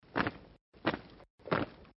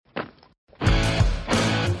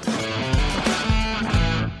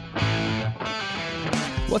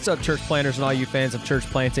What's up, church planters and all you fans of church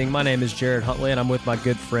planting? My name is Jared Huntley, and I'm with my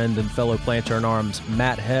good friend and fellow planter in arms,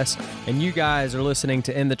 Matt Hess. And you guys are listening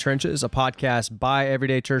to In the Trenches, a podcast by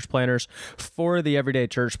everyday church planters for the everyday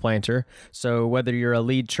church planter. So whether you're a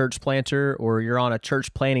lead church planter or you're on a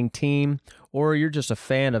church planting team or you're just a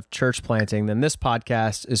fan of church planting, then this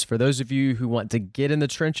podcast is for those of you who want to get in the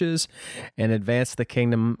trenches and advance the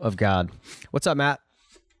kingdom of God. What's up, Matt?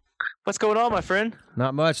 What's going on, my friend?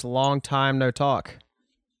 Not much. Long time no talk.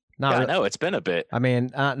 I know it's been a bit. I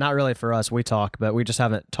mean, not really for us. We talk, but we just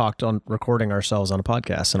haven't talked on recording ourselves on a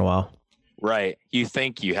podcast in a while. Right. You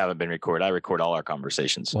think you haven't been recorded. I record all our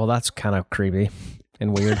conversations. Well, that's kind of creepy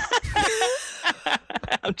and weird.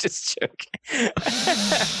 I'm just joking.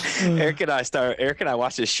 Eric and I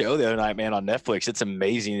watched this show the other night, man, on Netflix. It's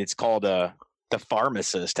amazing. It's called The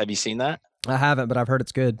Pharmacist. Have you seen that? I haven't, but I've heard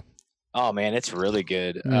it's good. Oh, man, it's really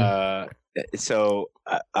good. So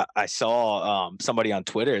I saw somebody on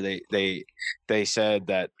Twitter. They said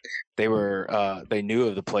that they were they knew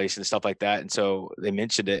of the place and stuff like that, and so they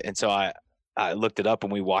mentioned it. And so I looked it up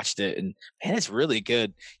and we watched it, and man, it's really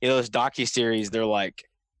good. You know, those docuseries, they're like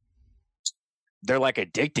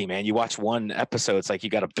addicting, man. You watch one episode, it's like you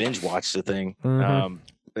got to binge watch the thing. Mm-hmm.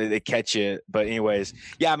 They catch you. But anyways,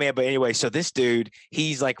 yeah, man. But anyway, so this dude,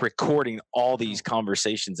 he's like recording all these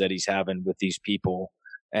conversations that he's having with these people.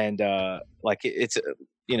 And it's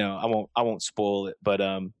you know, I won't spoil it, but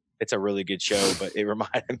it's a really good show. But it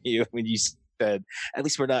reminded me of when you said, at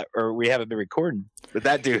least we haven't been recording. But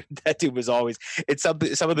that dude was always, it's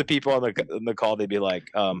something. Some of the people on the call, they'd be like,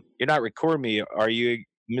 "You're not recording me, are you,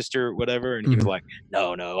 Mr. Whatever?" And he was like,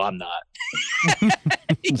 "No, I'm not."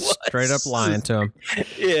 Straight up lying to him.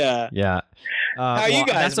 Yeah. Yeah. How are you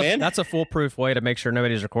guys, man? That's a foolproof way to make sure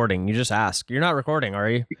nobody's recording. You just ask. You're not recording, are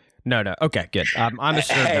you? No. Okay, good. I'm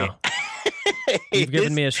assured now. You've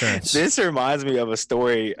given me assurance. This reminds me of a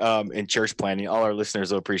story in church planting. All our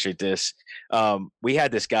listeners will appreciate this. We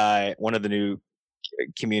had this guy, one of the new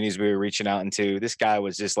communities we were reaching out into. This guy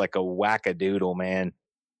was just like a wackadoodle, man.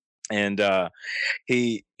 And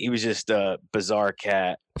he was just a bizarre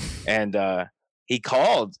cat. And he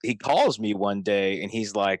calls me one day and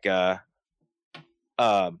he's like, or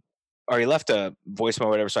he left a voicemail or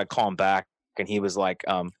whatever. So I call him back and he was like,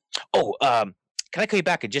 can I call you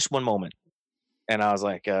back in just one moment? And I was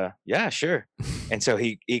like, yeah, sure. And so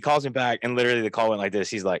he calls me back and literally the call went like this.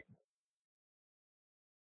 He's like,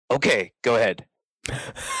 okay, go ahead.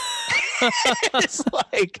 It's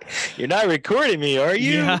like, you're not recording me, are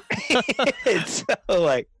you? Yeah. It's so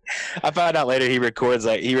like, I found out later he recorded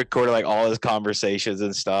like all his conversations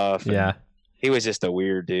and stuff. And yeah. He was just a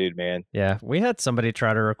weird dude, man. Yeah. We had somebody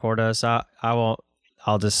try to record us.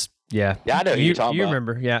 Yeah. Yeah, I know who you're talking you about.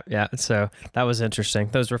 Remember. Yeah. So that was interesting.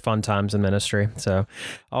 Those were fun times in ministry. So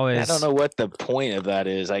always. I don't know what the point of that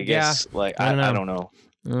is. I guess I don't know.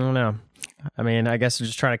 I don't know. I mean, I guess we're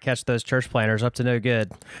just trying to catch those church planters up to no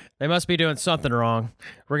good. They must be doing something wrong.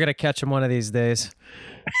 We're going to catch them one of these days.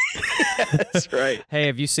 That's right. Hey,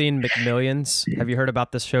 have you seen McMillions? Have you heard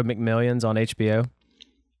about this show McMillions on HBO?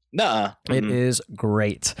 Nuh-uh. It is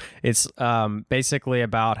great. It's basically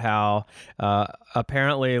about how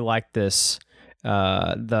apparently like this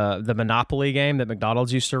the Monopoly game that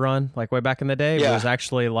McDonald's used to run like way back in the day was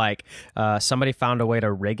actually like somebody found a way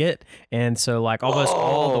to rig it, and so like almost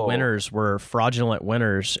all the winners were fraudulent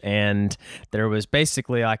winners, and there was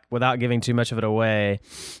basically, like, without giving too much of it away,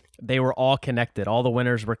 they were all connected. All the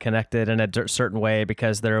winners were connected in a certain way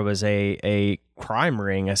because there was a crime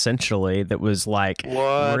ring, essentially, that was like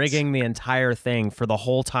rigging the entire thing for the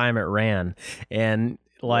whole time it ran. And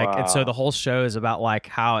like, and so the whole show is about like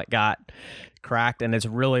how it got cracked, and it's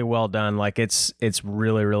really well done. Like it's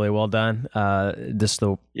really, really well done. I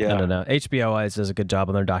don't know. HBO always does a good job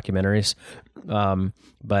on their documentaries.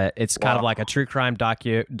 But it's kind of like a true crime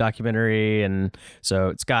documentary, and so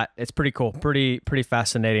it's pretty cool, pretty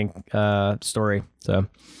fascinating story. So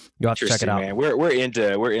you'll have to check it out. Man. We're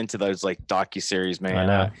into those like docuseries, man. I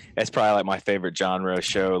know. It's probably like my favorite genre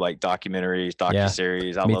show, like documentaries,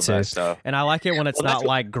 docuseries. I love that stuff. And I like it when it's not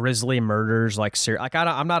like grisly murders, like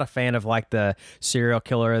I'm not a fan of like the serial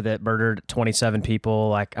killer that murdered 27 people.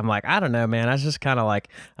 Like I'm like, I don't know, man. I just kind of like,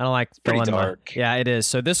 I don't like pretty dark. Yeah, it is.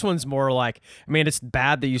 So this one's more like, I mean, it's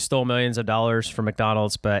bad that you stole millions of dollars from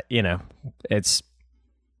McDonald's, but it's.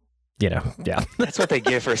 Yeah. That's what they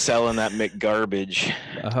get for selling that McGarbage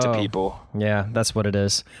to people. Yeah, that's what it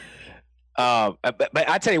is. But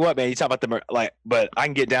I tell you what, man, you talk about but I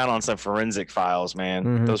can get down on some forensic files, man.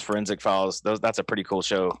 Mm-hmm. Those forensic files, that's a pretty cool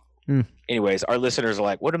show. Anyways, our listeners are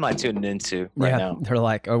like, what am I tuning into right now? They're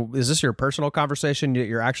like, oh, is this your personal conversation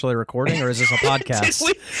you're actually recording, or is this a podcast?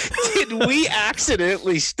 did we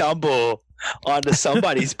accidentally stumble onto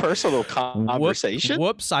somebody's personal conversation?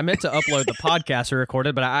 Whoops, I meant to upload the podcast we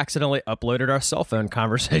recorded, but I accidentally uploaded our cell phone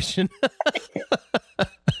conversation.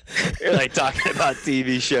 You're like talking about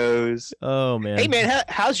TV shows. Oh, man. Hey, man,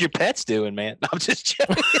 how's your pets doing, man? I'm just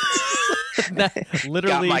joking.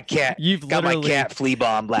 Literally, got my cat flea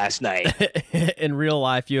bombed last night. In real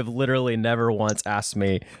life, you have literally never once asked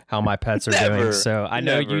me how my pets are doing. So I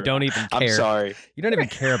know you don't even care. I'm sorry. You don't even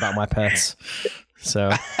care about my pets. So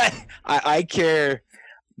I care.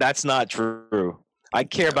 That's not true. I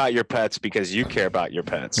care about your pets because you care about your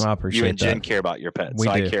pets. Well, I appreciate you and Jen that. care about your pets. We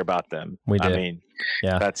do. I care about them. We do. I mean,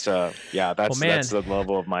 that's that's the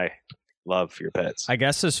level of my love for your pets. I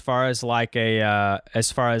guess as far as like a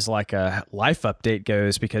life update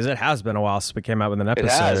goes, because it has been a while since we came out with an episode.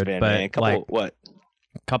 It has been, but man.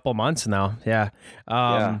 Couple months now. Yeah.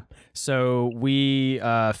 So we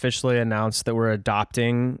officially announced that we're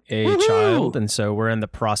adopting a child, and so we're in the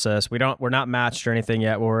process. We're not matched or anything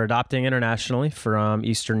yet, but we're adopting internationally from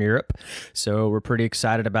Eastern Europe. So we're pretty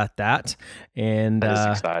excited about that. And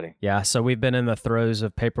that is exciting. Yeah. So we've been in the throes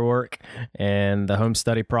of paperwork and the home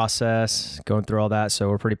study process, going through all that. So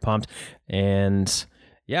we're pretty pumped. And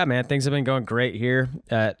yeah, man, things have been going great here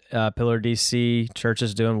at Pillar DC. Church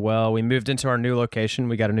is doing well. We moved into our new location.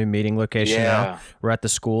 We got a new meeting location now. We're at the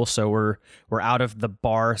school, so we're out of the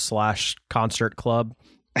bar/concert club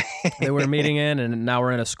that we're meeting in, and now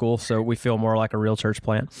we're in a school, so we feel more like a real church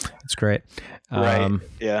plant. It's great. Right.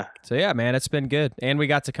 Yeah. So yeah, man, it's been good, and we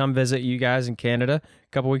got to come visit you guys in Canada a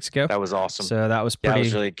couple weeks ago. That was awesome. So that was pretty. That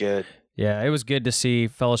was really good. Yeah, it was good to see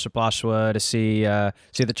Fellowship Oshawa, to see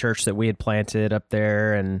the church that we had planted up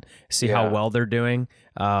there, and see how well they're doing.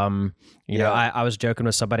 You know, I was joking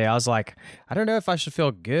with somebody. I was like, I don't know if I should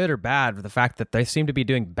feel good or bad for the fact that they seem to be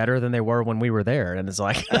doing better than they were when we were there. And it's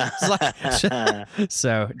like,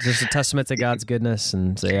 so just a testament to God's goodness.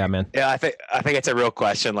 And so, yeah, man. Yeah, I think it's a real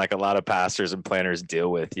question. Like a lot of pastors and planners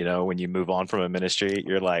deal with. You know, when you move on from a ministry,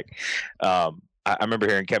 you're like, I remember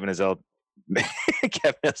hearing Kevin Ezell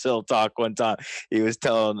talk one time. He was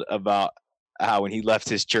telling about how when he left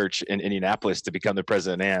his church in Indianapolis to become the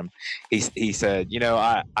president of NAM, he said, you know,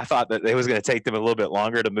 I thought that it was going to take them a little bit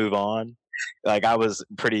longer to move on. Like it was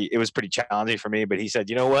pretty challenging for me, but he said,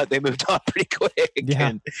 you know what, they moved on pretty quick.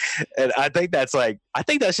 Yeah. And I think that's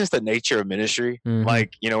just the nature of ministry. Mm-hmm.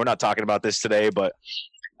 Like, you know, we're not talking about this today, but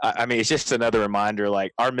I mean, it's just another reminder,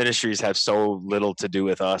 like our ministries have so little to do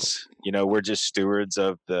with us. You know, we're just stewards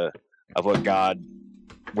of where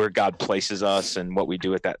God places us and what we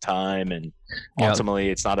do at that time. And ultimately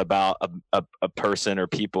it's not about a person or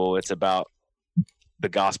people. It's about the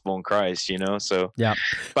gospel in Christ, you know? So,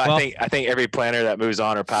 but well, I think every planner that moves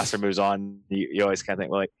on or pastor moves on, you always kind of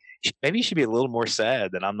think, well, like, maybe you should be a little more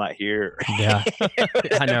sad that I'm not here. Yeah.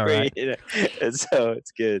 I know, right? You know? And so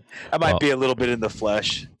it's good. I might be a little bit in the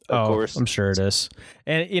flesh, of course. I'm sure it is.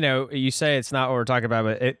 And, you know, you say it's not what we're talking about,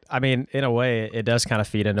 but I mean, in a way, it does kind of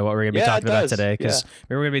feed into what we're going to be talking about today. Because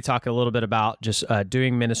we're going to be talking a little bit about just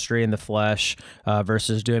doing ministry in the flesh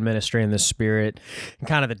versus doing ministry in the spirit, and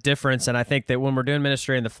kind of the difference. And I think that when we're doing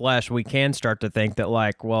ministry in the flesh, we can start to think that,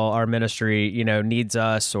 like, well, our ministry, you know, needs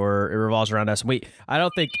us, or it revolves around us. I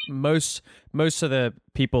don't think most of the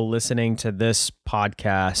people listening to this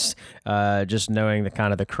podcast, just knowing the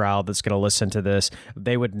kind of the crowd that's going to listen to this,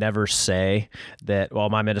 they would never say that, well,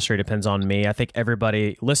 my ministry depends on me. I think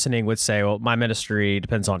everybody listening would say, well, my ministry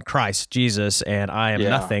depends on Christ, Jesus, and I am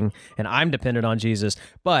nothing, and I'm dependent on Jesus.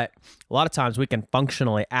 But a lot of times we can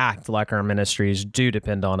functionally act like our ministries do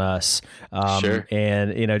depend on us. Sure.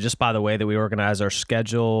 And, you know, just by the way that we organize our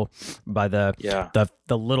schedule, by the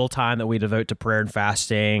little time that we devote to prayer and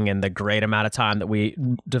fasting, and the great amount of time that we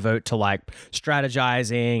devote to like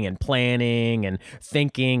strategizing and planning and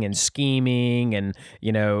thinking and scheming and,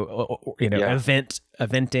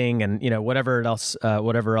 eventing and, you know, whatever else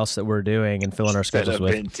that we're doing and filling our schedules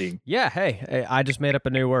with. Yeah. Hey, I just made up a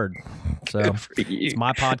new word. So it's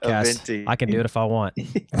my podcast. Eventing. I can do it if I want.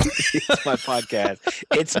 It's my podcast.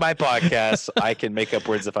 It's my podcast. I can make up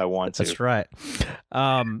words if I want to. That's right.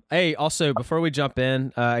 Hey, also, before we jump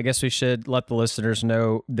in, I guess we should let the listeners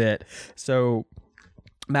know that, so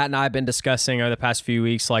Matt and I have been discussing over the past few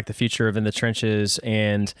weeks, like the future of In the Trenches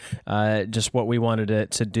and just what we wanted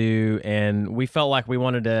it to do. And we felt like we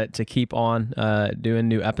wanted to keep on doing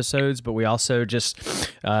new episodes, but we also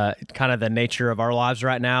just kind of the nature of our lives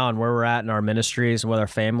right now and where we're at in our ministries and with our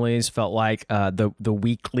families felt like the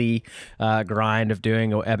weekly grind of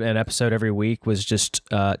doing an episode every week was just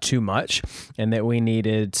too much, and that we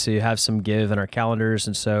needed to have some give in our calendars.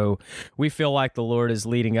 And so we feel like the Lord is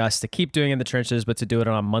leading us to keep doing In the Trenches, but to do it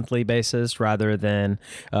on a monthly basis rather than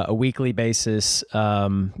a weekly basis,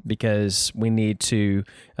 because we need to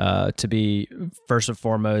be first and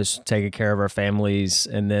foremost taking care of our families,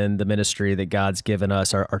 and then the ministry that God's given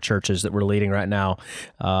us, our churches that we're leading right now,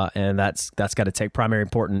 and that's got to take primary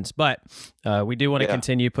importance. But we do want to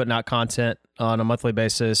continue putting out content on a monthly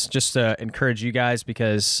basis, just to encourage you guys,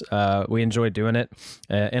 because we enjoy doing it,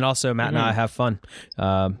 and also Matt and I have fun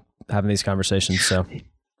having these conversations. So.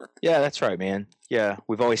 Yeah, that's right, man. Yeah,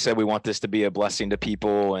 we've always said we want this to be a blessing to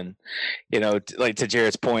people, and like to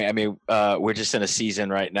Jared's point, I mean, we're just in a season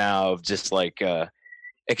right now of just like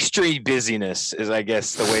extreme busyness, is I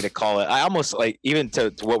guess the way to call it. I almost like, even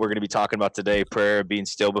to what we're going to be talking about today, prayer, being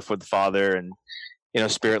still before the Father, and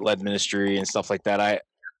spirit-led ministry and stuff like that.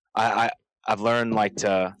 I've learned like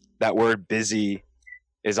that word busy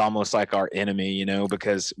is almost like our enemy,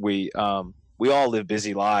 because we all live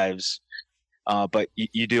busy lives. But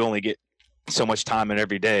you do only get so much time in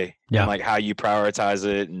every day, and like how you prioritize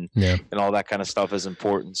it and all that kind of stuff is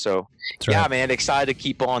important. So man, excited to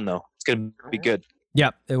keep on though. It's going to be good.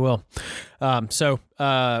 Yeah, it will.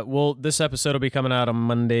 This episode will be coming out on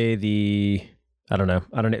Monday, I don't know.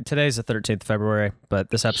 Today's the 13th of February, but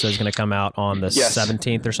this episode is going to come out on the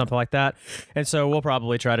 17th or something like that. And so we'll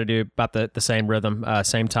probably try to do about the same rhythm,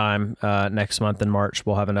 same time next month in March.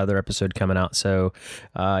 We'll have another episode coming out. So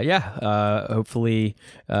hopefully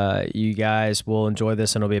you guys will enjoy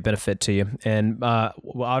this and it'll be a benefit to you. And I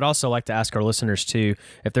would also like to ask our listeners too,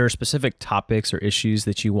 if there are specific topics or issues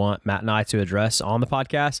that you want Matt and I to address on the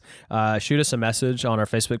podcast, shoot us a message on our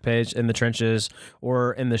Facebook page, In the Trenches,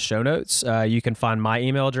 or in the show notes. You can find my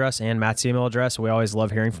email address and Matt's email address. We always love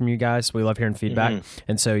hearing from you guys. We love hearing feedback.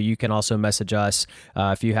 And so you can also message us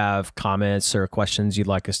if you have comments or questions you'd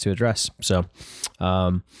like us to address. So,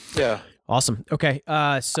 awesome. Okay.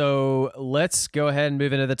 So let's go ahead and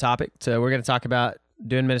move into the topic. So we're going to talk about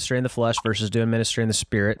doing ministry in the flesh versus doing ministry in the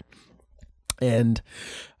spirit. And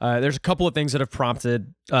there's a couple of things that have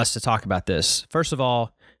prompted us to talk about this. First of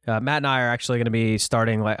all, Matt and I are actually going to be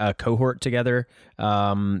starting like a cohort together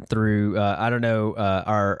through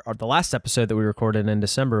the last episode that we recorded in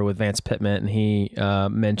December with Vance Pittman, and he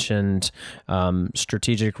mentioned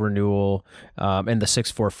strategic renewal and the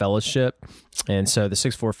 6-4 fellowship. And so the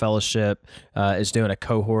 6-4 fellowship is doing a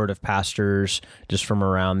cohort of pastors just from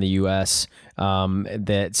around the U.S.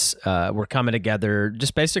 That's we're coming together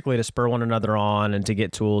just basically to spur one another on and to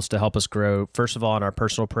get tools to help us grow, first of all, in our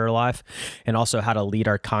personal prayer life, and also how to lead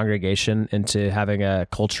our congregation into having a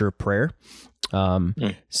culture of prayer.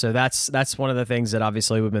 So that's one of the things that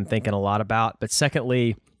obviously we've been thinking a lot about. But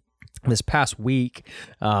secondly, this past week,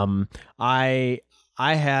 I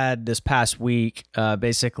had this past week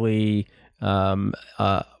basically one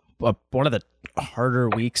of the harder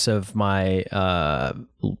weeks of my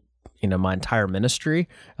my entire ministry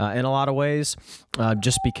in a lot of ways,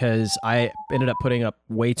 just because I ended up putting up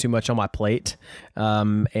way too much on my plate,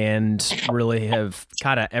 and really have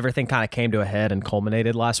everything came to a head and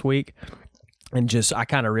culminated last week. And just, I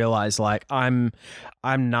kind of realized like I'm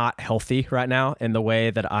not healthy right now in the way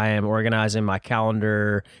that I am organizing my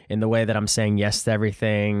calendar, in the way that I'm saying yes to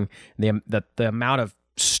everything, the amount of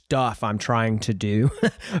stuff I'm trying to do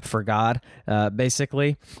for God,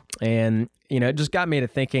 basically. And, it just got me to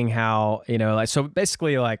thinking how, so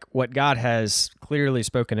basically like what God has clearly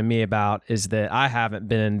spoken to me about is that I haven't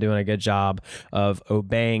been doing a good job of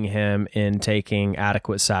obeying him in taking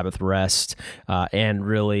adequate Sabbath rest, and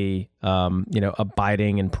really,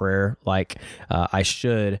 abiding in prayer like I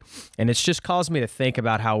should. And it's just caused me to think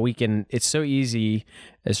about how it's so easy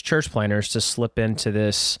as church planners to slip into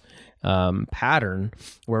this pattern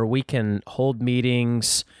where we can hold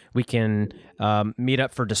meetings, we can meet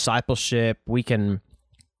up for discipleship, we can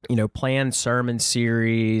plan sermon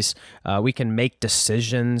series, we can make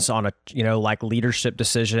decisions on like leadership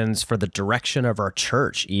decisions for the direction of our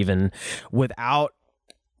church, even without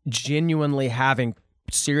genuinely having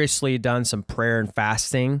seriously done some prayer and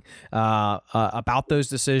fasting about those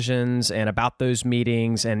decisions and about those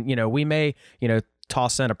meetings. And we may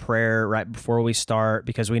toss in a prayer right before we start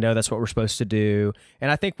because we know that's what we're supposed to do. And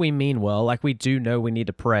I think we mean well, like we do know we need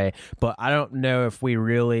to pray, but I don't know if we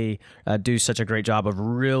really do such a great job of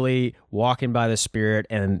really walking by the Spirit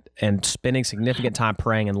and spending significant time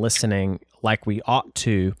praying and listening like we ought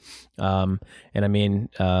to. And I mean,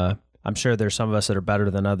 I'm sure there's some of us that are better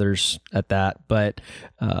than others at that, but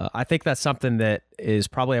I think that's something that is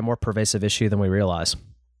probably a more pervasive issue than we realize.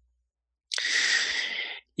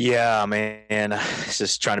 Yeah, man. It's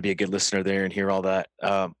just trying to be a good listener there and hear all that.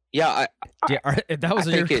 That was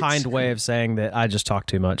your kind way of saying that I just talk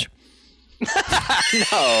too much.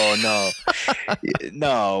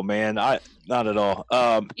 No, man. Not at all.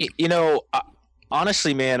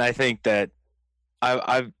 Honestly, man, I think that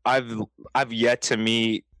I've yet to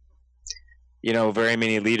meet, very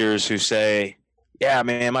many leaders who say, yeah,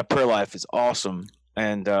 man, my prayer life is awesome.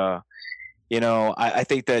 And, I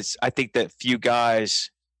think that few guys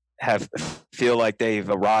feel like they've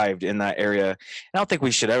arrived in that area. I don't think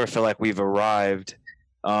we should ever feel like we've arrived.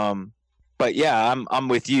 But yeah, I'm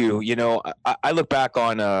with you. I look back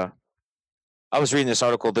on, I was reading this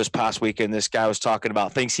article this past week, and this guy was talking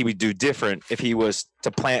about things he would do different if he was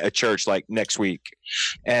to plant a church like next week.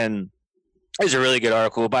 And there's a really good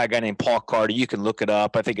article by a guy named Paul Carter. You can look it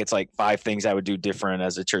up. I think it's like 5 things I would do different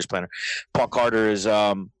as a church planter. Paul Carter is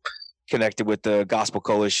connected with the Gospel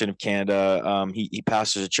Coalition of Canada. He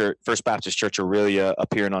pastors a church, First Baptist Church Aurelia,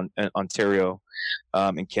 up here in Ontario,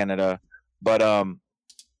 in Canada. But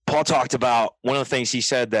Paul talked about one of the things he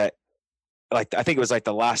said that, I think it was like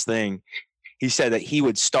the last thing he said, that he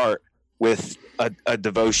would start with a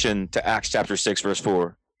devotion to Acts chapter 6, verse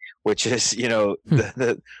 4. Which is,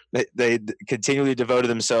 they continually devoted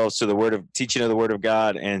themselves to the teaching of the word of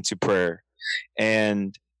God and to prayer.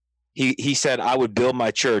 And he said, I would build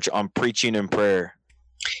my church on preaching and prayer.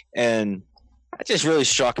 And that just really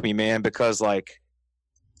struck me, man, because I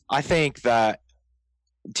think that,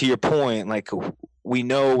 to your point, we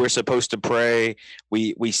know we're supposed to pray.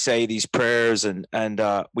 We say these prayers and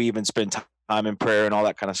we even spend time in prayer and all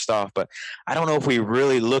that kind of stuff. But I don't know if we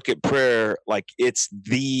really look at prayer like it's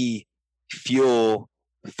the fuel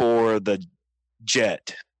for the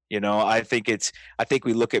jet. I think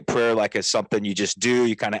we look at prayer like it's something you just do,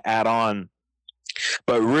 you kind of add on,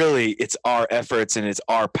 but really it's our efforts and it's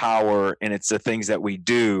our power and it's the things that we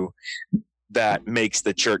do that makes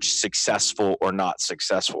the church successful or not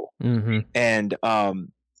successful. Mm-hmm.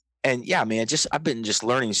 And yeah, man, I've been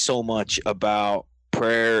learning so much about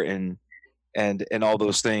prayer and all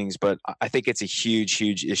those things, but I think it's a huge,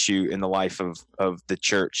 huge issue in the life of the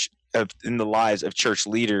church, in the lives of church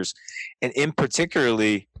leaders, and in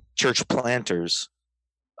particularly church planters,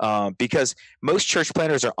 because most church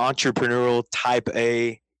planters are entrepreneurial, type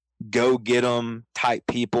A, go get 'em type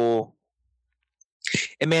people.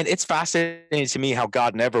 And man, it's fascinating to me how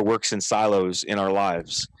God never works in silos in our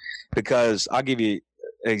lives, because I'll give you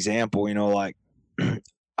an example.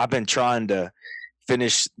 I've been trying to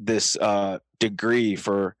finish this degree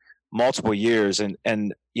for multiple years, and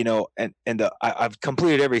I've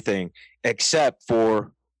completed everything except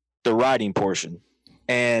for the writing portion,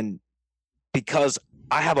 and because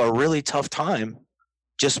I have a really tough time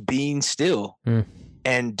just being still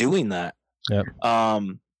and doing that. Yep.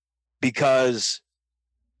 Because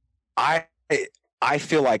I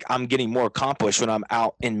feel like I'm getting more accomplished when I'm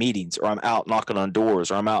out in meetings, or I'm out knocking on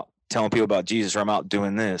doors, or I'm out telling people about Jesus, or I'm out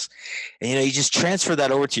doing this. And, you just transfer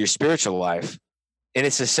that over to your spiritual life, and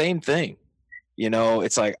it's the same thing.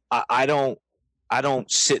 It's like, I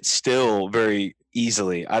don't sit still very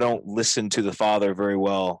easily. I don't listen to the Father very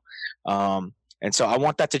well. And so I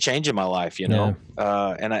want that to change in my life, and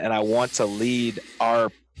I want to lead our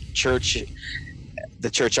church, the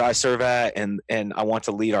church I serve at, and I want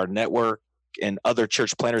to lead our network and other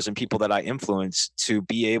church planners and people that I influence to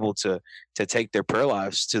be able to take their prayer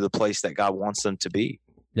lives to the place that God wants them to be.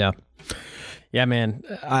 Yeah. Yeah, man.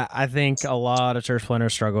 I think a lot of church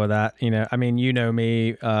planners struggle with that. I mean,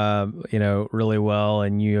 me, really well.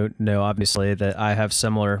 And obviously that I have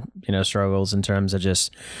similar, struggles in terms of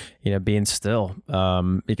just, being still.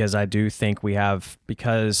 Because I do think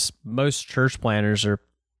because most church planners are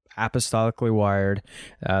apostolically wired.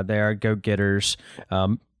 They are go-getters.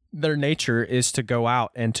 Their nature is to go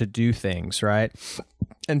out and to do things, right?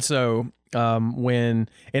 And so it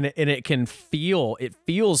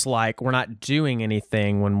feels like we're not doing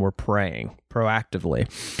anything when we're praying proactively.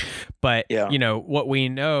 But, what we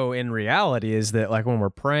know in reality is that when we're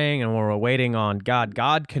praying and when we're waiting on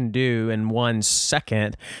God can do in 1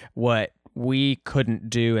 second what we couldn't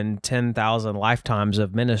do in 10,000 lifetimes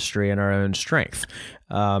of ministry in our own strength.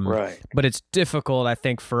 Right. But it's difficult, I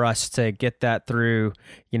think, for us to get that through,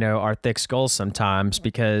 our thick skulls sometimes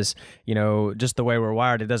because, just the way we're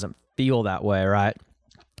wired, it doesn't feel that way, right?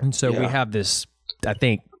 And so we have this, I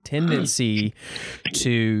think, tendency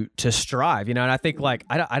to strive, and I think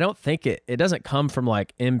I don't think it doesn't come from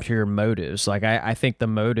impure motives. I think the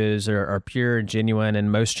motives are pure and genuine in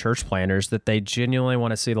most church planners, that they genuinely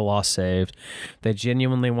want to see the lost saved. They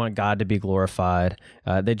genuinely want God to be glorified.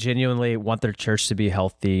 They genuinely want their church to be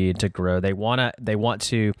healthy and to grow. They want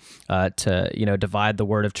to divide the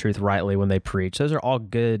word of truth rightly when they preach. Those are all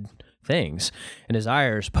good things and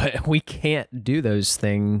desires, but we can't do those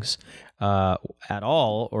things at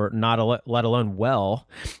all, or not, let alone well,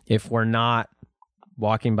 if we're not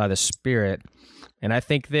walking by the Spirit. And I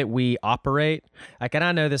think that we operate and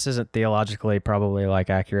I know this isn't theologically probably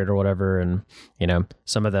accurate or whatever, and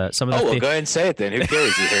some of the go ahead and say it then. Who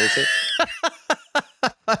cares? You heretic.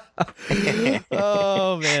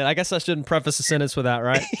 Oh man, I guess I shouldn't preface a sentence with that,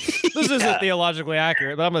 right? This isn't theologically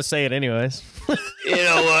accurate, but I'm gonna say it anyways. You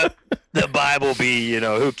know what? The Bible be,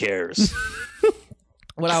 who cares?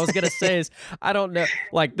 What I was going to say is, I don't know,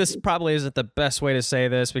 this probably isn't the best way to say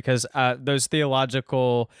this, because those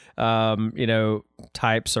theological,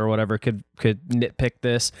 types or whatever could nitpick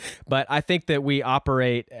this. But I think that we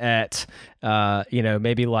operate at,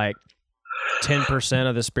 maybe 10%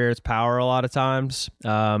 of the Spirit's power a lot of times.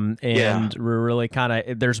 We're really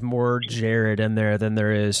there's more Jared in there than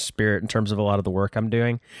there is Spirit in terms of a lot of the work I'm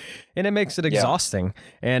doing. And it makes it exhausting.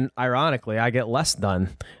 And ironically, I get less done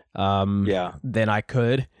than I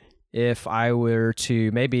could if I were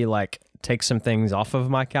to maybe take some things off of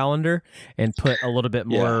my calendar and put a little bit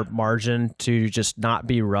more margin to just not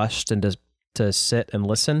be rushed and to sit and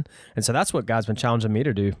listen. And so that's what God's been challenging me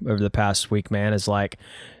to do over the past week, man, is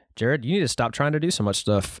Jared, you need to stop trying to do so much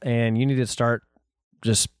stuff, and you need to start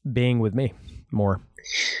just being with me more.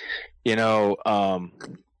 I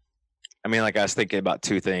was thinking about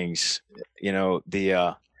two things.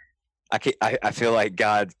 I feel like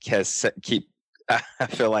God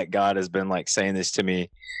has been saying this to me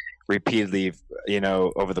repeatedly,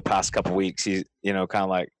 over the past couple of weeks. He's,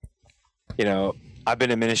 I've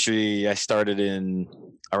been in ministry. I started in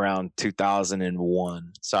around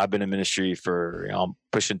 2001. So I've been in ministry for, I'm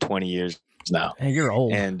pushing 20 years now. Hey, you're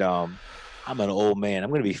old. And, I'm an old man. I'm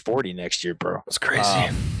going to be 40 next year, bro. It's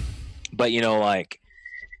crazy. But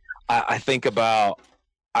I think about,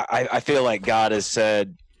 I feel like God has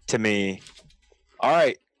said to me, all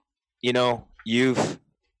right, you've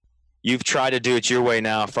tried to do it your way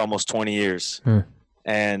now for almost 20 years.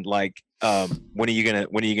 And when are you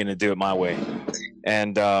gonna do it my way?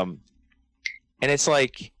 And it's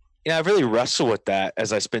I've really wrestled with that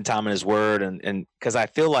as I spend time in his word, and because I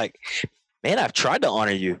feel like, man, I've tried to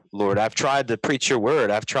honor you, Lord. I've tried to preach your word.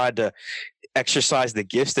 I've tried to exercise the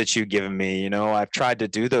gifts that you've given me. I've tried to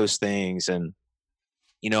do those things, and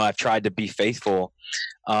I've tried to be faithful.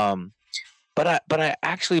 But I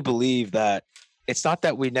actually believe that it's not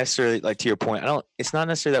that we necessarily, to your point, it's not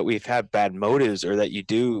necessarily that we've had bad motives or that you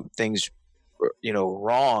do things,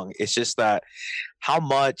 wrong. It's just that how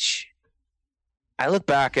much I look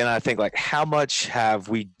back and I think how much have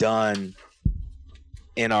we done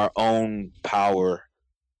in our own power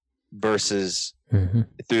versus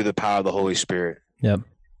through the power of the Holy Spirit. Yep.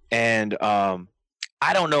 And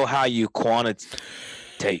I don't know how you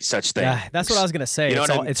quantitate such things. Yeah, that's what I was going to say.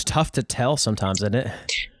 It's tough to tell sometimes, isn't it?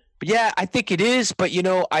 Yeah, I think it is. But,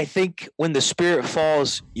 I think when the Spirit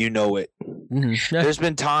falls, it. Mm-hmm. Yeah. There's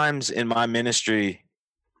been times in my ministry,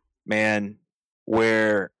 man,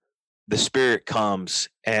 where the Spirit comes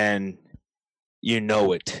and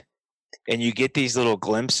it. And you get these little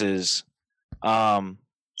glimpses, and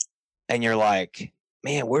you're like,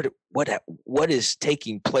 man, what is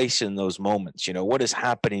taking place in those moments? What is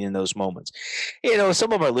happening in those moments?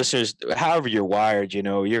 Some of our listeners, however you're wired, you're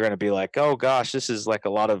going to be like, oh gosh, this is a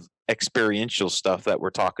lot of experiential stuff that we're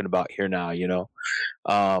talking about here now, I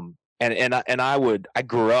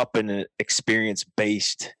grew up in an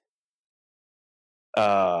experience-based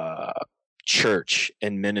church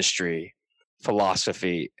and ministry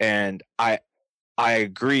philosophy, and I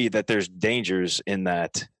agree that there's dangers in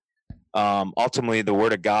that. Ultimately, the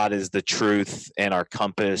Word of God is the truth and our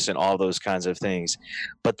compass and all those kinds of things.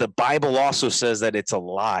 But the Bible also says that it's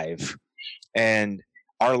alive, and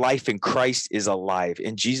our life in Christ is alive.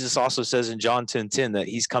 And Jesus also says in John 10:10 that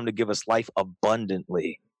He's come to give us life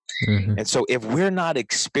abundantly. Mm-hmm. And so, if we're not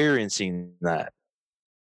experiencing that,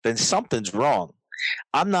 then something's wrong.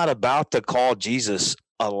 I'm not about to call Jesus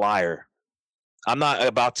a liar. I'm not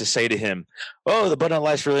about to say to him, "Oh, the abundant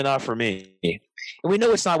life's really not for me." And we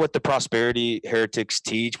know it's not what the prosperity heretics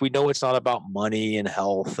teach. We know it's not about money and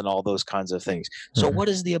health and all those kinds of things. So what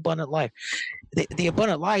is the abundant life? The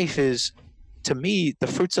abundant life is, to me, the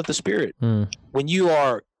fruits of the Spirit. When you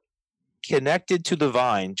are connected to the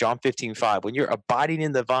vine, John 15:5, when you're abiding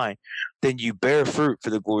in the vine, then you bear fruit for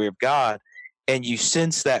the glory of God. And you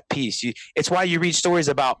sense that peace. It's why you read stories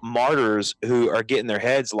about martyrs who are getting their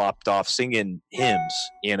heads lopped off singing hymns,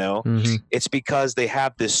 It's because they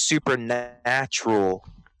have this supernatural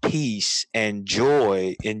peace and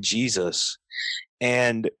joy in Jesus.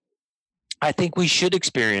 And I think we should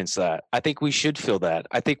experience that. I think we should feel that.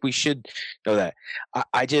 I think we should know that.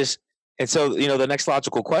 And so, the next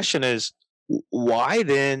logical question is, why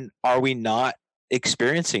then are we not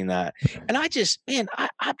experiencing that? And I'm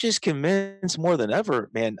just convinced more than ever,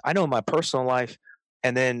 man. I know in my personal life,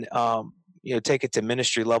 and then take it to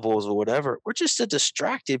ministry levels or whatever, we're just a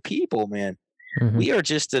distracted people, man. We are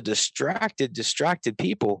just a distracted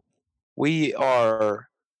people. We are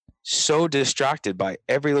so distracted by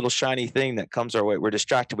every little shiny thing that comes our way. We're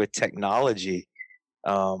distracted with technology.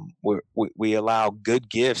 We allow good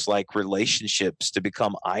gifts like relationships to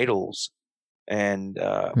become idols, and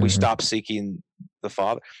we stop seeking the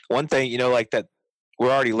Father. One thing, like that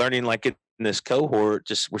we're already learning, like in this cohort,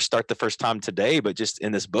 we start the first time today, but just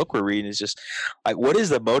in this book we're reading, is just like, what is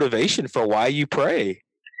the motivation for why you pray?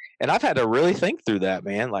 And I've had to really think through that,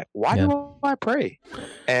 man. Like, why do I pray?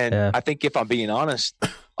 And I think, if I'm being honest,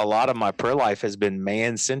 a lot of my prayer life has been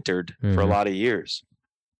man-centered for a lot of years,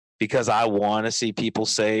 because I want to see people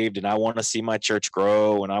saved, and I want to see my church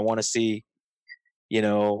grow, and I want to see,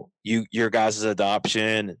 your guys'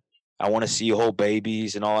 adoption. I want to see you hold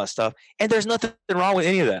babies and all that stuff. And there's nothing wrong with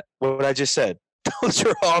any of that, what I just said. Those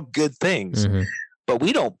are all good things. But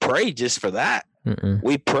we don't pray just for that.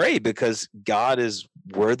 We pray because God is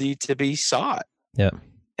worthy to be sought. Yeah.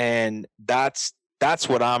 And that's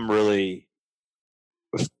what I'm really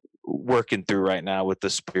working through right now with the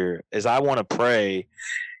Spirit, is I want to pray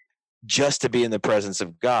just to be in the presence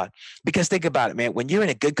of God. Because think about it, man, when you're in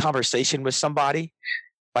a good conversation with somebody,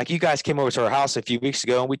 like you guys came over to our house a few weeks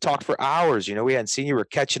ago and we talked for hours, we hadn't seen you, we're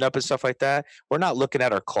catching up and stuff like that. We're not looking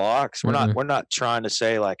at our clocks. We're not trying to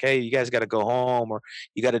say like, hey, you guys got to go home or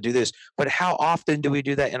you got to do this. But how often do we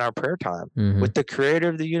do that in our prayer time with the creator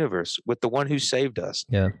of the universe, with the one who saved us?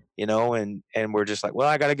 Yeah. And we're just like, well,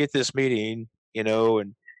 I got to get this meeting,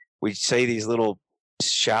 and we say these little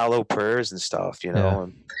shallow prayers and stuff,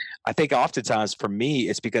 and I think oftentimes for me,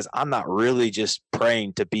 it's because I'm not really just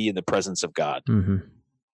praying to be in the presence of God.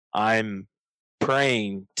 I'm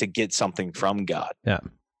praying to get something from God. Yeah.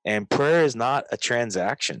 And prayer is not a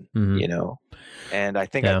transaction, and I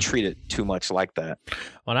think I treat it too much like that.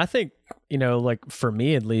 Well, and I think, like for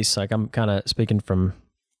me at least, like I'm kind of speaking from,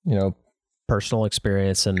 personal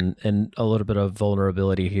experience and a little bit of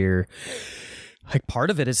vulnerability here. Like part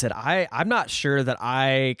of it is that I'm not sure that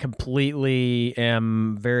I completely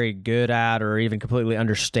am very good at or even completely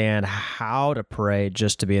understand how to pray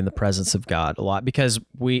just to be in the presence of God a lot, because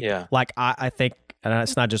I think, and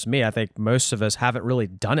it's not just me, I think most of us haven't really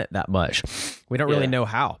done it that much. We don't really know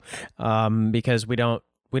how, because we don't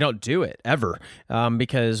do it ever,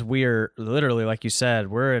 because we are literally, like you said,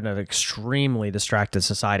 we're in an extremely distracted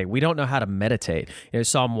society. We don't know how to meditate.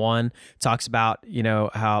 Psalm 1 talks about,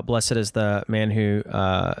 how blessed is the man who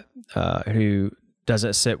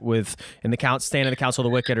doesn't stand in the council of the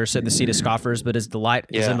wicked or sit in the seat of scoffers, but his delight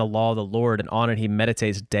is in the law of the Lord, and on it he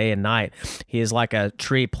meditates day and night. He is like a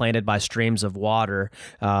tree planted by streams of water.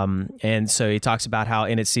 And so he talks about how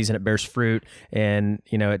in its season it bears fruit, and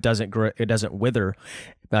it doesn't wither.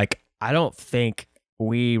 Like, I don't think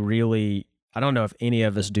I don't know if any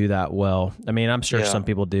of us do that well. I mean, I'm sure some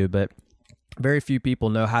people do, but very few people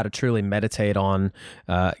know how to truly meditate on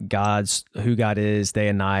who God is day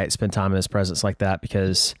and night, spend time in his presence like that,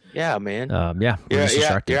 because man.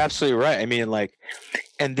 You're absolutely right. I mean, like,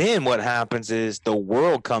 and then what happens is the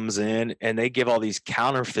world comes in and they give all these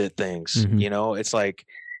counterfeit things. It's like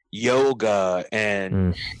yoga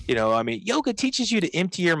and yoga teaches you to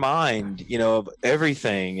empty your mind of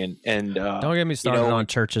everything, and don't get me started on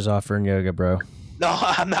churches offering yoga, bro. No,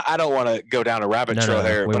 I'm not. I don't want to go down a rabbit trail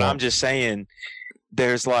here, but I'm just saying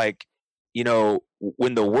there's like,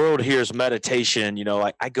 when the world hears meditation,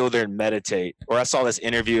 like I go there and meditate. Or I saw this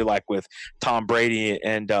interview like with Tom Brady,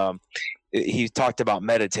 and he talked about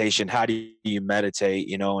meditation. How do you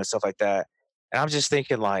meditate, and stuff like that. And I'm just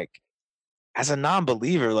thinking, like, as a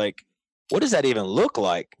non-believer, like, what does that even look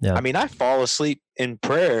like? Yeah. I mean, I fall asleep in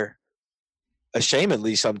prayer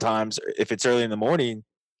ashamedly sometimes if it's early in the morning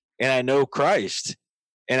and I know Christ.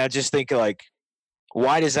 And I just think, like,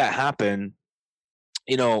 why does that happen?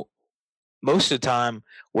 You know, most of the time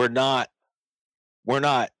we're not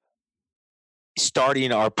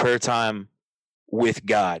starting our prayer time with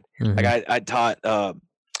God. Mm-hmm. Like I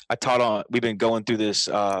taught on, we've been going through this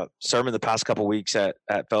sermon the past couple of weeks at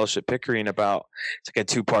Fellowship Pickering about, it's like a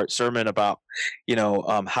 2-part sermon about,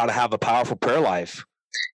 how to have a powerful prayer life.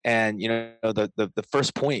 And, the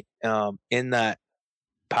first point in that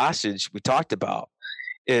passage we talked about,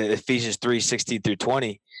 Ephesians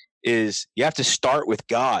 3:16-20, is you have to start with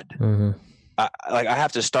God. Mm-hmm. I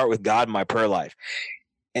have to start with God in my prayer life.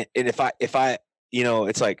 And if I,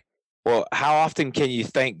 it's like, well, how often can you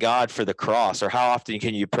thank God for the cross, or how often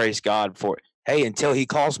can you praise God for, hey, until he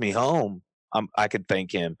calls me home, I can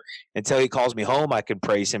thank him. Until he calls me home, I can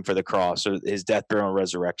praise him for the cross or his death, burial, and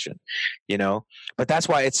resurrection, But that's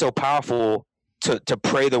why it's so powerful to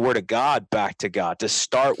pray the word of God back to God, to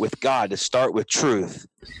start with God, to start with truth.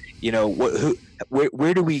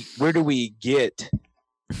 Where do we get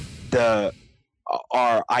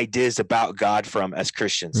our ideas about God from as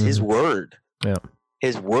Christians? Mm-hmm. His word. Yeah.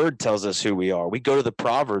 His word tells us who we are. We go to the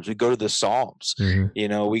Proverbs, we go to the Psalms.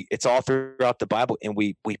 Mm-hmm. It's all throughout the Bible, and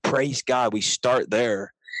we praise God. We start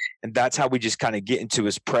there, and that's how we just kind of get into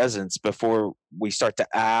his presence before we start to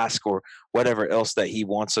ask or whatever else that he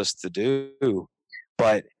wants us to do.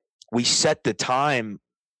 But we set the time,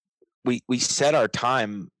 we set our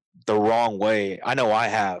time the wrong way. I know I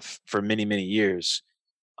have for many, many years.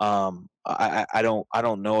 I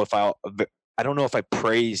don't know if I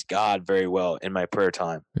praise God very well in my prayer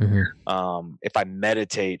time. Mm-hmm. If I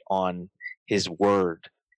meditate on his word,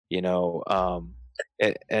 and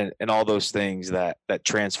all those things that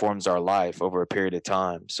transforms our life over a period of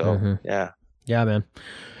time. So, mm-hmm. Yeah, man.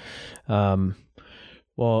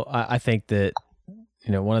 Well, I think that,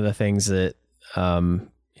 one of the things that,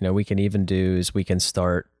 we can even do is we can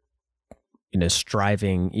start,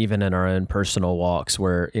 striving even in our own personal walks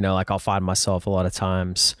where, like I'll find myself a lot of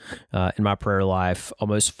times in my prayer life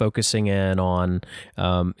almost focusing in on,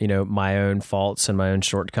 my own faults and my own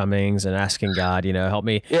shortcomings and asking God, help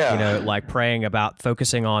me, like praying about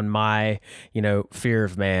focusing on my, fear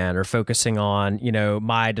of man, or focusing on,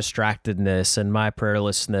 my distractedness and my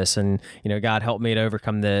prayerlessness, and, God, help me to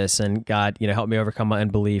overcome this, and God, help me overcome my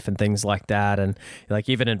unbelief and things like that. And like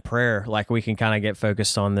even in prayer, like we can kind of get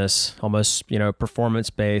focused on this almost performance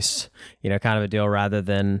based, kind of a deal rather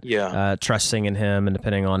than trusting in him and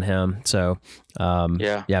depending on him. So,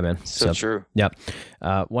 man. So true. Yep.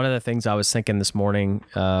 One of the things I was thinking this morning,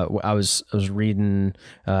 I was reading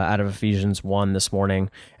out of Ephesians 1 this morning,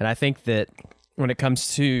 and I think that when it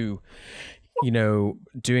comes to,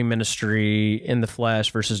 doing ministry in the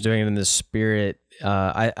flesh versus doing it in the spirit,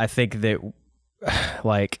 I think that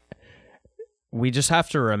like we just have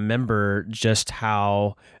to remember just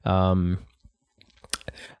how,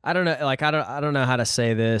 I don't know, like, I don't know how to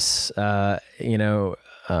say this,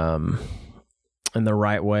 in the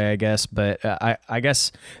right way, I guess, but I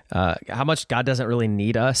guess how much God doesn't really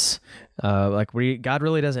need us. God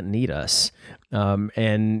really doesn't need us.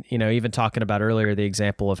 And, even talking about earlier, the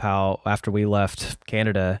example of how after we left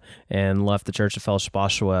Canada and left the Church of Fellowship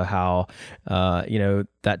Oshawa, how,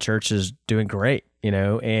 that church is doing great.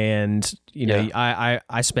 And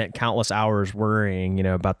I spent countless hours worrying,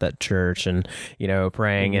 about that church and,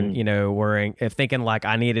 praying and, worrying, thinking like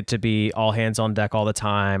I needed to be all hands on deck all the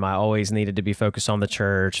time. I always needed to be focused on the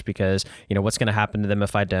church because, what's going to happen to them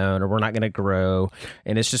if I don't, or we're not going to grow.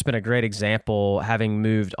 And it's just been a great example, having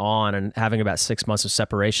moved on and having about 6 months of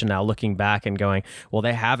separation now, looking back and going, well,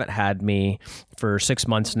 they haven't had me for 6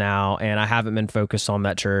 months now, and I haven't been focused on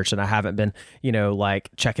that church, and I haven't been, like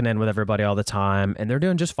checking in with everybody all the time, and they're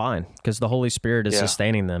doing just fine because the Holy Spirit is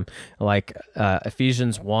sustaining them. Like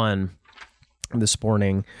Ephesians 1 this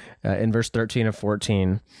morning in verse 13 and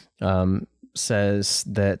 14 says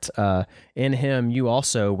that in him you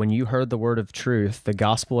also, when you heard the word of truth, the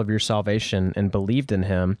gospel of your salvation, and believed in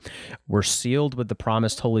him, were sealed with the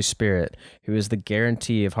promised Holy Spirit, who is the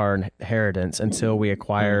guarantee of our inheritance until we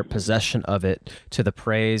acquire possession of it to the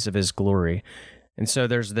praise of his glory. And so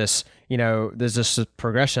there's this, there's this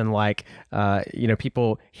progression, like,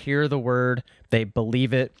 people hear the word, they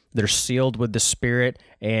believe it, they're sealed with the Spirit,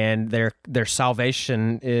 and their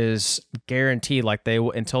salvation is guaranteed, like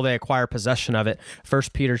until they acquire possession of it. 1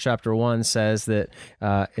 Peter chapter 1 says that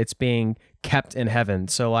it's being kept in heaven.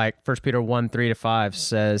 So like 1 Peter 1:3-5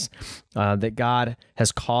 says that God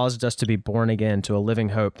has caused us to be born again to a living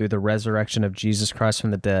hope through the resurrection of Jesus Christ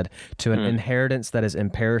from the dead, to an inheritance that is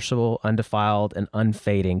imperishable, undefiled, and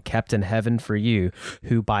unfading, kept in heaven for you,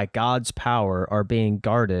 who by God's power are being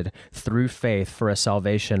guarded through faith for a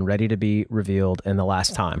salvation ready to be revealed in the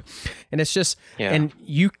last time. And it's just, and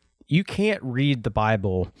you can't read the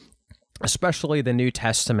Bible, especially the New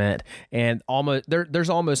Testament, and there's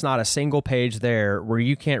almost not a single page there where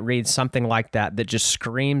you can't read something like that just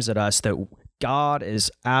screams at us that God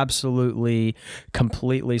is absolutely,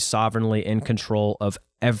 completely, sovereignly in control of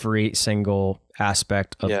every single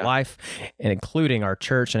aspect of life, and including our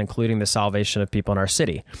church and including the salvation of people in our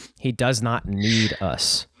city. He does not need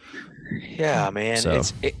us. Yeah, man. So.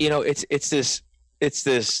 It's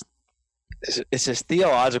this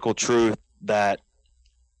theological truth that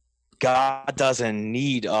God doesn't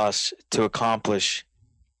need us to accomplish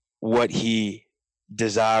what he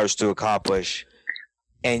desires to accomplish.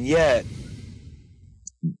 And yet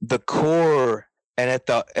the core and at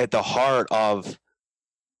the heart of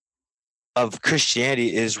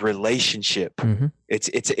Christianity is relationship. Mm-hmm.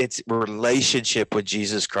 It's relationship with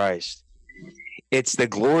Jesus Christ. It's the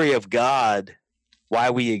glory of God why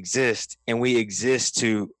we exist, and we exist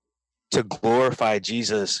to glorify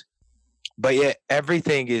Jesus. But yet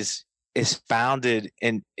everything is founded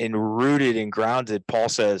and rooted and grounded, Paul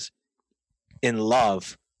says, in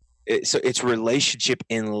love. So it's relationship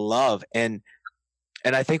in love. And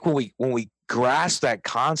I think when we grasp that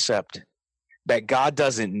concept that God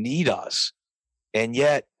doesn't need us, and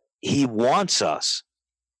yet he wants us,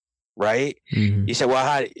 right? Mm-hmm. You say,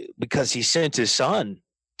 well, because he sent his son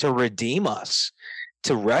to redeem us,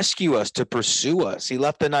 to rescue us, to pursue us. He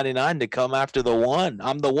left the 99 to come after the one.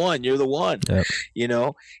 I'm the one, you're the one. Yep. You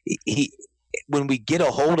know, he when we get a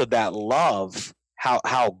hold of that love,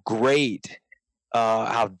 how great,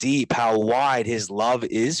 how deep, how wide his love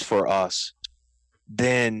is for us,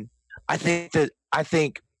 then I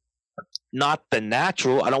think not the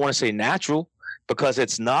natural, I don't want to say natural, because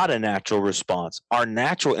it's not a natural response. Our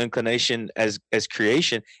natural inclination as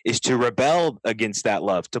creation is to rebel against that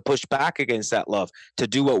love, to push back against that love, to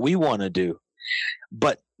do what we want to do.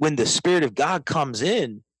 But when the Spirit of God comes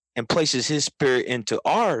in and places his Spirit into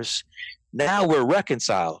ours, now we're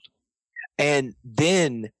reconciled. And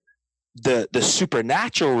then the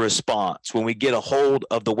supernatural response when we get a hold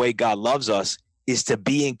of the way God loves us is to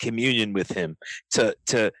be in communion with him, to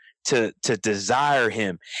desire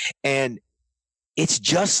him. And it's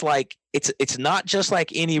just like it's not just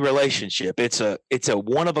like any relationship. It's a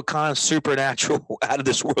one of a kind, supernatural, out of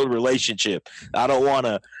this world relationship. I don't want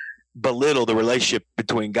to belittle the relationship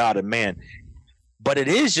between God and man, but it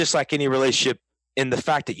is just like any relationship in the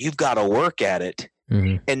fact that you've got to work at it,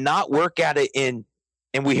 mm-hmm. and not work at it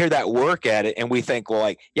and we hear that work at it and we think, well,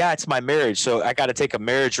 like, yeah, it's my marriage, so I got to take a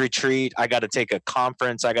marriage retreat, I got to take a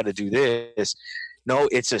conference, I got to do this. No,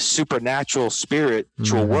 it's a supernatural spiritual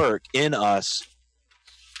mm-hmm. work in us.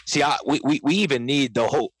 See, we even need the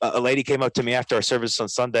whole. A lady came up to me after our service on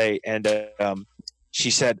Sunday, and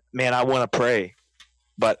she said, "Man, I want to pray,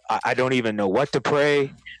 but I don't even know what to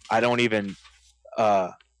pray. I don't even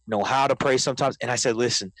know how to pray sometimes." And I said,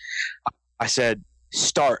 "Listen," I said,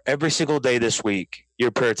 "Start every single day this week,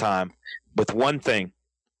 your prayer time, with one thing.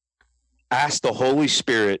 Ask the Holy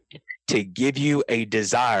Spirit to give you a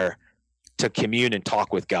desire to commune and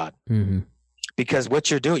talk with God, mm-hmm. because what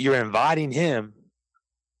you're doing, you're inviting him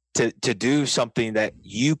to do something that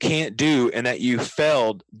you can't do and that you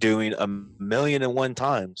failed doing 1,000,001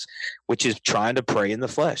 times, which is trying to pray in the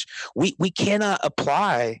flesh. We cannot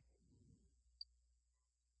apply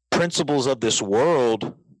principles of this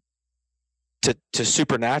world to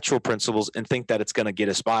supernatural principles and think that it's going to get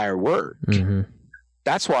us by our work. Mm-hmm.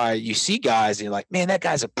 That's why you see guys and you're like, man, that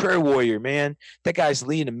guy's a prayer warrior, man. That guy's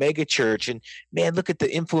leading a mega church, and man, look at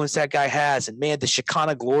the influence that guy has, and man, the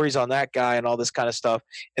Shekinah glories on that guy and all this kind of stuff.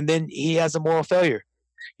 And then he has a moral failure.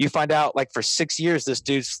 You find out, like, for 6 years, this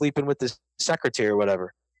dude's sleeping with his secretary or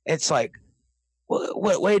whatever. It's like,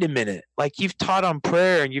 wait a minute. Like, you've taught on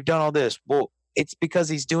prayer and you've done all this. Well, it's because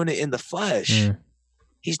he's doing it in the flesh. Mm.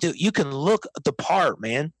 You can look the part,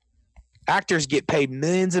 man. Actors get paid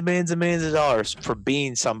millions and millions and millions of dollars for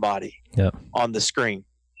being somebody on the screen.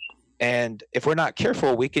 And if we're not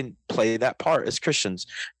careful, we can play that part as Christians,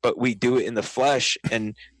 but we do it in the flesh.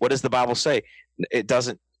 And what does the Bible say? It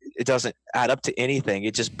doesn't add up to anything.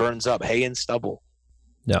 It just burns up hay and stubble.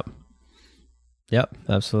 Yep,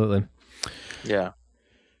 absolutely. Yeah.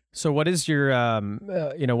 So what is your,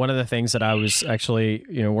 one of the things that I was actually,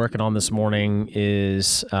 working on this morning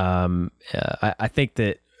is, I think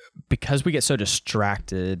that because we get so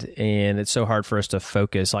distracted and it's so hard for us to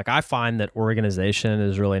focus, like I find that organization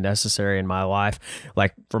is really necessary in my life,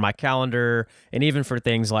 like for my calendar and even for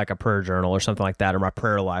things like a prayer journal or something like that, or my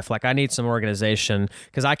prayer life. Like I need some organization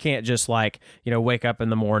because I can't just like, wake up in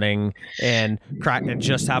the morning and crack and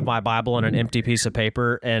just have my Bible and an empty piece of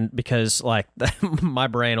paper. And because like my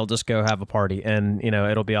brain will just go have a party and,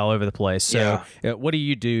 it'll be all over the place. So what do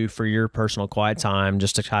you do for your personal quiet time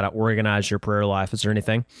just to try to organize your prayer life? Is there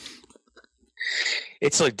anything?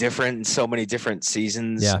 It's like different in so many different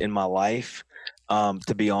seasons in my life,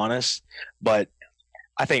 to be honest. But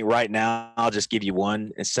I think right now I'll just give you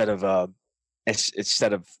one instead of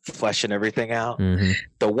fleshing everything out. Mm-hmm.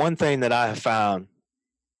 The one thing that I have found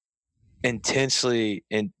intensely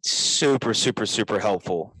and super, super, super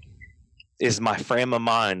helpful is my frame of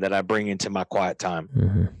mind that I bring into my quiet time.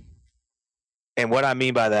 Mm-hmm. And what I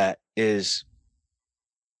mean by that is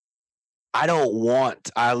I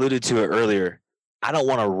alluded to it earlier, I don't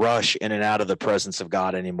want to rush in and out of the presence of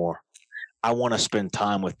God anymore. I want to spend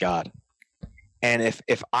time with God. And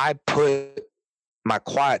if I put my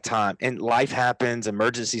quiet time, and life happens,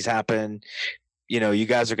 emergencies happen, you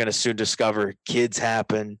guys are going to soon discover kids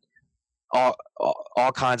happen, all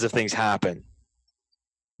kinds of things happen.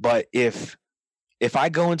 But if I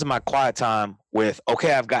go into my quiet time with,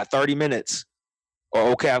 okay, I've got 30 minutes, or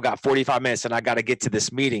okay, I've got 45 minutes and I got to get to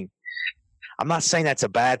this meeting. I'm not saying that's a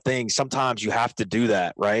bad thing. Sometimes you have to do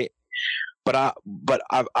that, right? But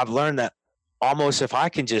I've learned that almost if I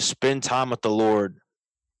can just spend time with the Lord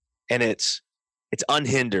and it's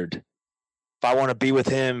unhindered. If I want to be with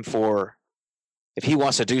him if he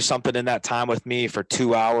wants to do something in that time with me for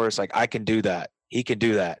 2 hours, like I can do that. He can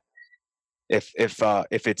do that. If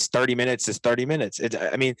it's 30 minutes, it's 30 minutes.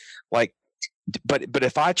 But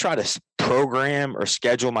if I try to program or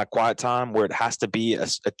schedule my quiet time where it has to be a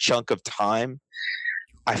chunk of time,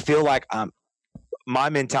 I feel like my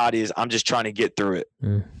mentality is I'm just trying to get through it.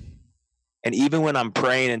 Mm. And even when I'm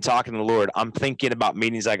praying and talking to the Lord, I'm thinking about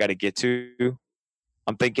meetings I got to get to.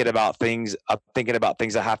 I'm thinking about things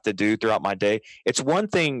I have to do throughout my day. It's one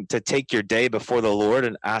thing to take your day before the Lord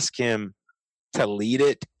and ask him to lead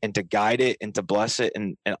it and to guide it and to bless it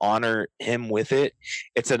and honor him with it.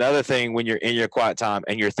 It's another thing when you're in your quiet time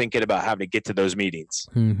and you're thinking about having to get to those meetings.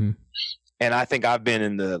 Mm-hmm. And I think I've been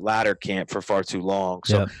in the latter camp for far too long.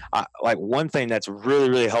 So one thing that's really,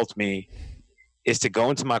 really helped me is to go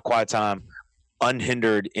into my quiet time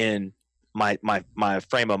unhindered in my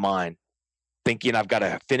frame of mind, thinking I've got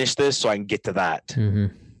to finish this so I can get to that.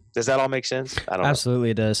 Mm-hmm. Does that all make sense? I don't know.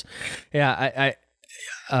 Absolutely it does. Yeah.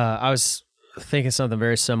 I was thinking something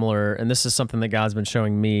very similar, and this is something that God's been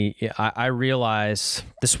showing me. I realized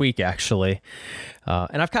this week actually,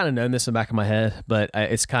 and I've kind of known this in the back of my head, but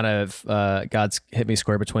it's kind of God's hit me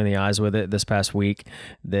square between the eyes with it this past week,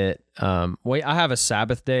 that I have a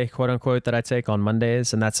Sabbath day, quote unquote, that I take on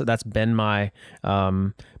Mondays, and that's been my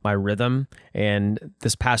my rhythm. And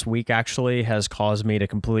this past week actually has caused me to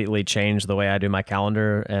completely change the way I do my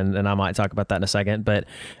calendar, and I might talk about that in a second. But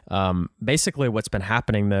basically what's been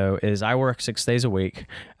happening though is I work 6 days a week,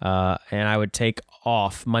 and I would take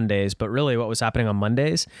off Mondays. But really what was happening on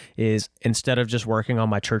Mondays is instead of just working on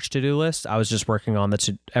my church to-do list, I was just working on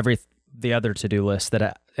the other to-do list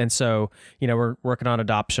and so, we're working on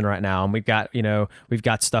adoption right now, and we've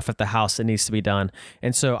got stuff at the house that needs to be done.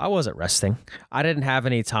 And so I wasn't resting. I didn't have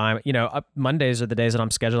any time. Mondays are the days that I'm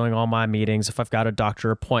scheduling all my meetings. If I've got a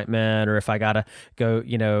doctor appointment, or if I got to go,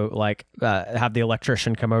 have the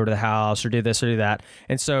electrician come over to the house, or do this or do that.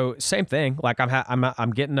 And so same thing, like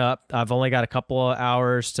I'm getting up. I've only got a couple of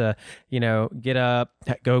hours to, get up,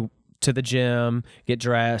 go to the gym, get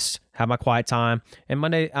dressed, have my quiet time. And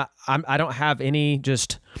Monday, I don't have any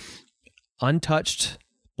just untouched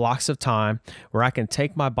blocks of time where I can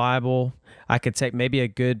take my Bible. I could take maybe a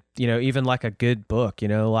good, even like a good book, and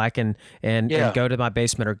go to my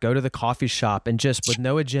basement or go to the coffee shop, and just with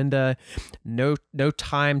no agenda, no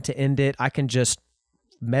time to end it. I can just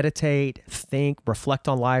meditate, think, reflect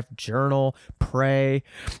on life, journal, pray,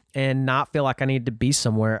 and not feel like I need to be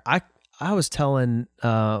somewhere. I was telling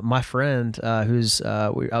my friend I was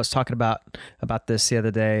talking about this the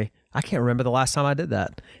other day. I can't remember the last time I did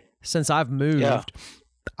that. Since I've moved,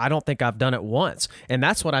 I don't think I've done it once. And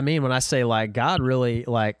that's what I mean when I say like God really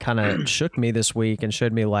like kind of shook me this week and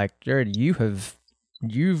showed me like, Jared, you've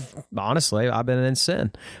honestly, I've been in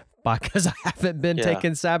sin because I haven't been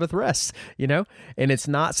taking Sabbath rest, and it's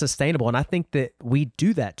not sustainable. And I think that we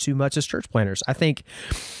do that too much as church planners. I think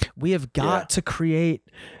we have got to create,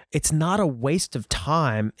 it's not a waste of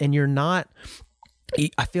time, and you're not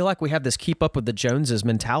I feel like we have this keep up with the Joneses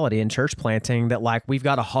mentality in church planting that like we've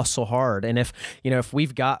got to hustle hard. And if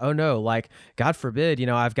we've got, oh no, like God forbid,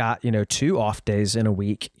 I've got, 2 off days in a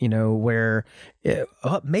week, where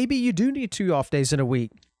maybe you do need 2 off days in a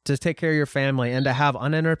week to take care of your family and to have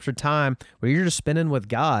uninterrupted time where you're just spending with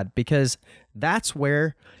God, because that's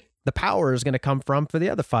where the power is going to come from for the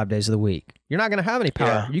other 5 days of the week. You're not going to have any power.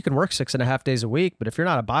 Yeah. You can work 6.5 days a week, but if you're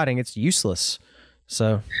not abiding, it's useless.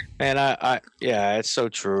 So, man, yeah, it's so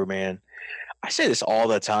true, man. I say this all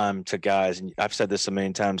the time to guys, and I've said this a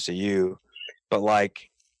million times to you, but like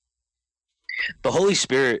the Holy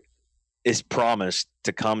Spirit is promised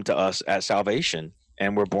to come to us at salvation,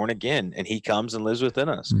 and we're born again, and He comes and lives within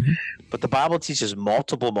us. Mm-hmm. But the Bible teaches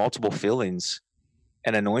multiple fillings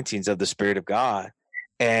and anointings of the Spirit of God,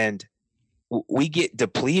 and we get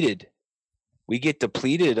depleted. We get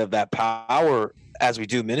depleted of that power as we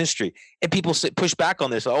do ministry, and people push back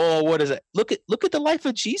on this. Oh, what is it? Look at the life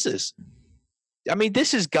of Jesus. I mean,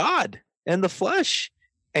 this is God in the flesh,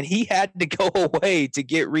 and He had to go away to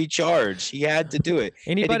get recharged. He had to do it.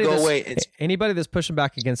 Anybody that's pushing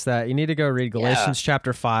back against that, you need to go read Galatians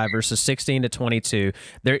chapter 5, verses 16 to 22.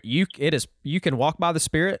 You can walk by the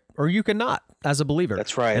Spirit, or you cannot as a believer.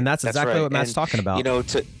 That's right, and that's exactly right. What Matt's talking about.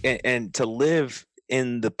 To live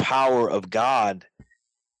in the power of God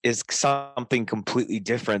is something completely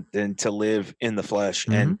different than to live in the flesh.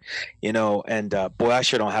 Mm-hmm. And boy, I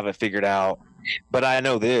sure don't have it figured out, but I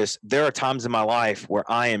know this: there are times in my life where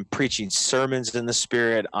I am preaching sermons in the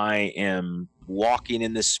Spirit. I am walking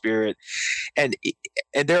in the Spirit, and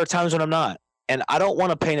there are times when I'm not. And I don't want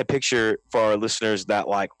to paint a picture for our listeners that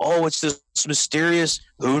like, oh, it's this mysterious,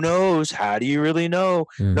 who knows? How do you really know?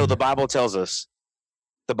 Mm-hmm. No, the Bible tells us.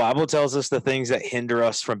 The Bible tells us the things that hinder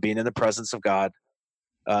us from being in the presence of God.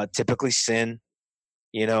 Typically sin,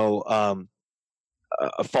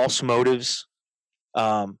 false motives.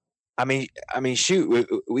 I mean, shoot,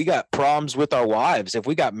 we got problems with our wives. If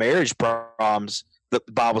we got marriage problems, the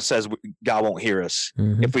Bible says God won't hear us.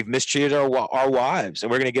 Mm-hmm. If we've mistreated our wives,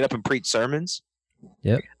 and we're going to get up and preach sermons.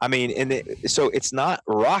 Yep. I mean, so it's not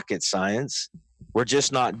rocket science. We're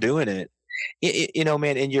just not doing it.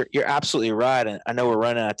 Man, and you're absolutely right. And I know we're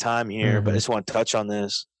running out of time here, mm-hmm. but I just want to touch on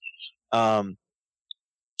this.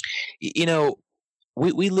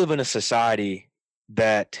 We live in a society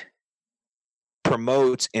that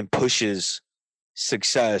promotes and pushes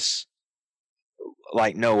success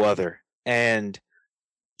like no other. And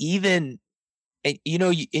even,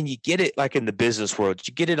 you get it like in the business world,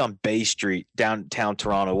 you get it on Bay Street, downtown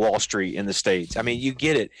Toronto, Wall Street in the States. I mean, you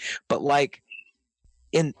get it, but like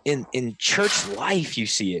in church life, you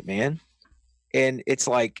see it, man. And it's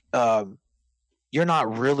like, you haven't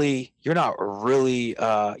really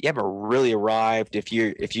arrived if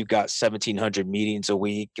you've got 1,700 meetings a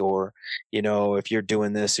week, or if you're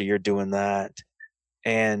doing this or you're doing that.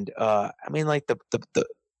 And I mean, like the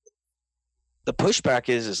pushback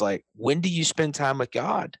is like, when do you spend time with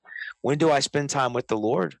God? When do I spend time with the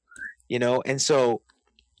Lord? And so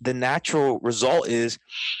the natural result is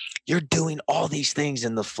you're doing all these things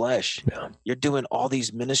in the flesh. Yeah. You're doing all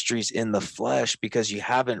these ministries in the flesh because you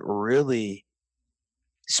haven't really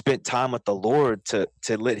spent time with the Lord to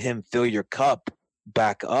let Him fill your cup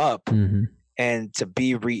back up, mm-hmm. and to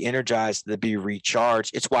be re-energized, to be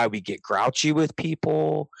recharged. It's why we get grouchy with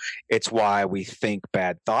people. It's why we think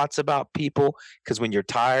bad thoughts about people, because when you're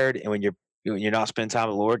tired and when you're not spending time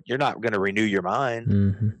with the Lord, you're not going to renew your mind.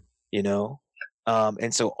 Mm-hmm.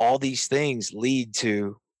 And so all these things lead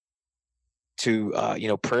to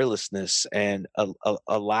prayerlessness and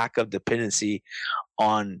a lack of dependency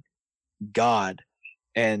on God.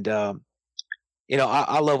 And I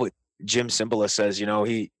love what Jim Cymbala says.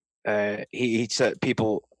 He said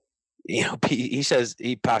people, he says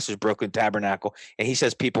he pastors Brooklyn Tabernacle, and he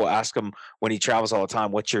says people ask him when he travels all the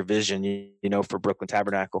time, "What's your vision?" For Brooklyn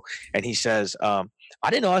Tabernacle, and he says, "I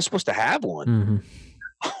didn't know I was supposed to have one." Mm-hmm.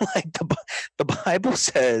 Like the Bible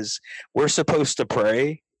says, we're supposed to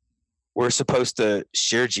pray, we're supposed to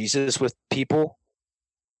share Jesus with people,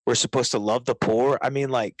 we're supposed to love the poor. I mean,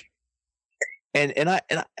 like. And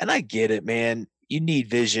I get it, man. You need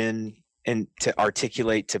vision and to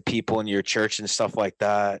articulate to people in your church and stuff like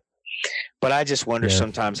that. But I just wonder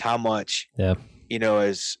sometimes how much,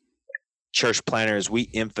 as church planners, we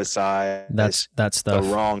emphasize that stuff, the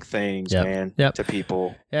wrong things, man, to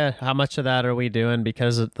people. Yeah, how much of that are we doing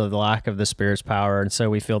because of the lack of the Spirit's power, and so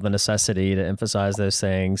we feel the necessity to emphasize those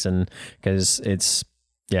things, and because it's.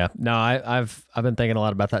 Yeah, no, I've been thinking a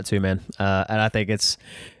lot about that too, man. And I think it's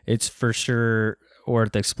for sure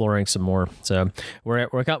worth exploring some more. So we're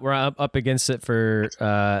up against it for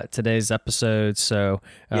today's episode. So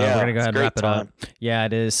we're gonna go ahead and wrap it up. Yeah,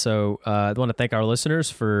 it is. So I want to thank our listeners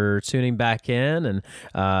for tuning back in and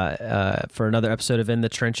for another episode of In the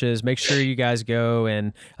Trenches. Make sure you guys go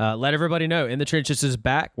and let everybody know In the Trenches is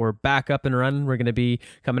back. We're back up and running. We're going to be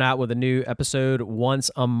coming out with a new episode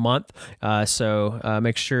once a month. So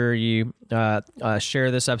make sure you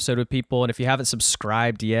share this episode with people. And if you haven't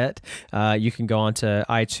subscribed yet, you can go on to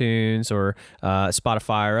iTunes or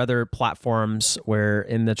Spotify or other platforms where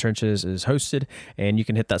In the Trenches is hosted, and you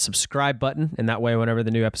can hit that subscribe button. And that way, whenever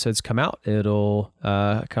the new episodes come out, it'll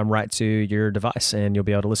come right to your device and you'll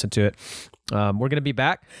be able to listen to it. We're going to be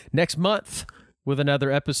back next month with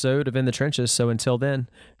another episode of In the Trenches. So until then,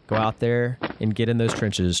 go out there and get in those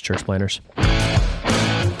trenches, church planners.